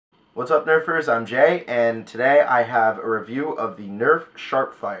What's up, Nerfers? I'm Jay, and today I have a review of the Nerf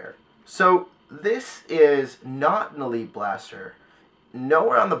Sharpfire. So, this is not an Elite Blaster.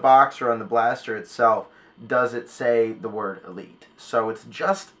 Nowhere on the box or on the blaster itself does it say the word Elite. So it's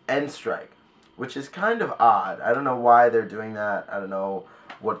just End Strike, which is kind of odd. I don't know why they're doing that. I don't know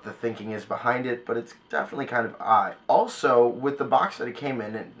what the thinking is behind it, but it's definitely kind of odd. Also, with the box that it came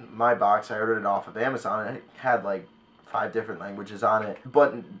in my box, I ordered it off of Amazon, and it had like 5 different languages on it,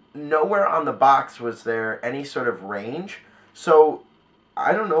 but nowhere on the box was there any sort of range. So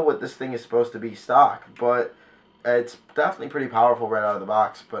I don't know what this thing is supposed to be stock, but it's definitely pretty powerful right out of the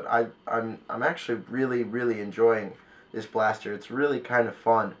box. But I'm actually really enjoying this blaster. It's really kind of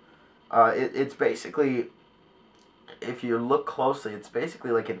fun. It's basically, if you look closely, it's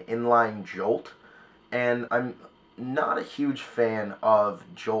basically like an inline jolt, and I'm not a huge fan of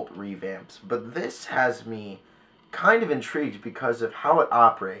jolt revamps, but this has me kind of intrigued because of how it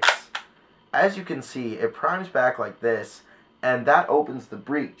operates. As you can see, it primes back like this, and that opens the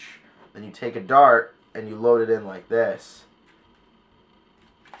breech. Then you take a dart and you load it in like this,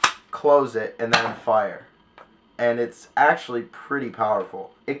 close it, and then fire. And it's actually pretty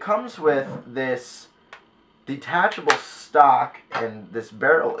powerful. It comes with this detachable stock and this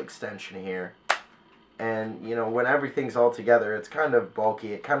barrel extension here. And, you know, when everything's all together, it's kind of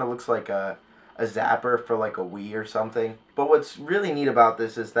bulky. It kind of looks like a zapper for like a Wii or something. But what's really neat about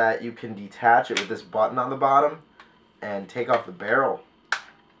this is that you can detach it with this button on the bottom and take off the barrel.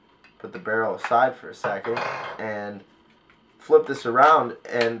 Put the barrel aside for a second and flip this around,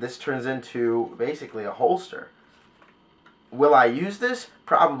 and this turns into basically a holster. Will I use this?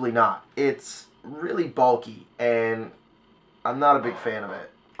 Probably not. It's really bulky and I'm not a big fan of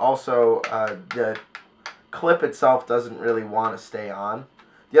it. Also, the clip itself doesn't really want to stay on.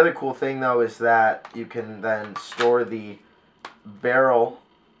 The other cool thing though is that you can then store the barrel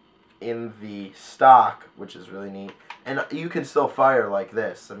in the stock, which is really neat. And you can still fire like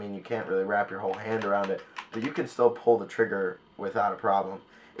this. I mean, you can't really wrap your whole hand around it, but you can still pull the trigger without a problem.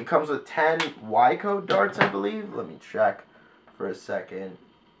 It comes with 10 Y-code darts, I believe. Let me check for a second.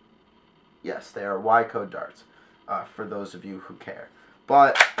 Yes, they are Y-code darts, for those of you who care.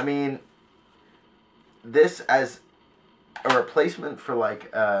 But, I mean, this as a replacement for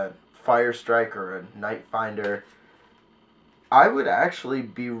like a Fire Strike or a Night Finder, I would actually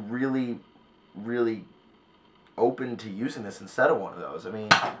be really open to using this instead of one of those. I mean,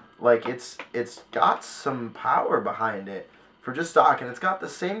 like, it's got some power behind it for just stock, and it's got the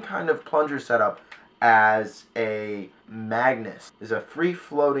same kind of plunger setup as a Magnus. There's a free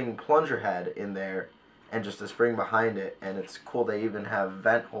floating plunger head in there and just a spring behind it, and it's cool. They even have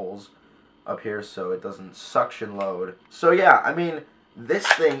vent holes up here so it doesn't suction load. So yeah, I mean, this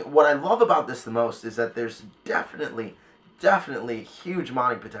thing, what I love about this the most is that there's definitely huge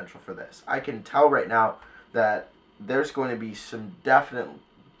modding potential for this. I can tell right now that there's going to be some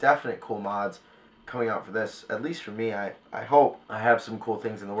definite cool mods coming out for this. At least for me, I hope I have some cool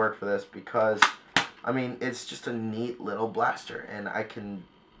things in the work for this, because I mean, it's just a neat little blaster, and I can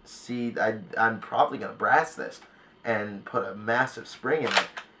see I'm probably gonna brass this and put a massive spring in it,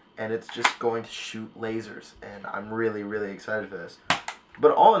 and it's just going to shoot lasers, and I'm really excited for this.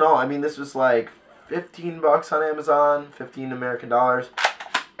 But all in all, I mean, this was like 15 bucks on Amazon, 15 American dollars,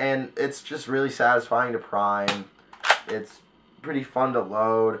 and it's just really satisfying to prime. It's pretty fun to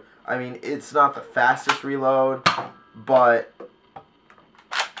load. I mean, it's not the fastest reload, but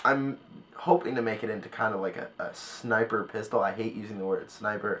I'm hoping to make it into kind of like a sniper pistol. I hate using the word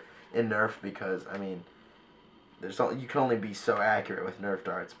sniper in Nerf because, I mean, you can only be so accurate with Nerf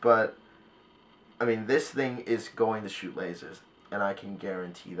darts, but I mean, this thing is going to shoot lasers, and I can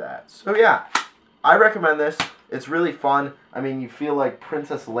guarantee that. So yeah, I recommend this. It's really fun. I mean, you feel like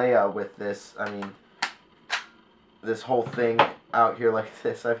Princess Leia with this. I mean, this whole thing out here like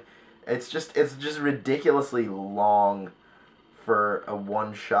this. It's just ridiculously long for a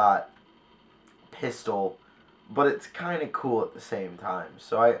one-shot pistol, but it's kind of cool at the same time.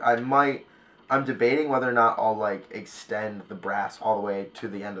 So I'm debating whether or not I'll like extend the brass all the way to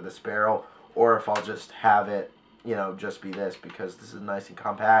the end of this barrel, or if I'll just have it, you know, just be this, because this is nice and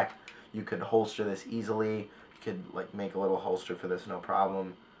compact. You could holster this easily. You could like make a little holster for this, no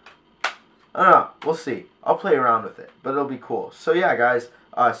problem. I don't know. We'll see. I'll play around with it, but it'll be cool. So yeah, guys,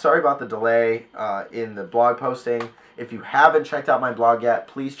 sorry about the delay in the blog posting. If you haven't checked out my blog yet,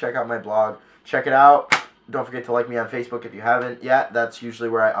 please check out my blog. Check it out. Don't forget to like me on Facebook if you haven't yet. That's usually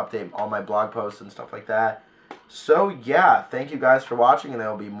where I update all my blog posts and stuff like that. So yeah, thank you guys for watching, and there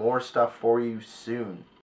will be more stuff for you soon.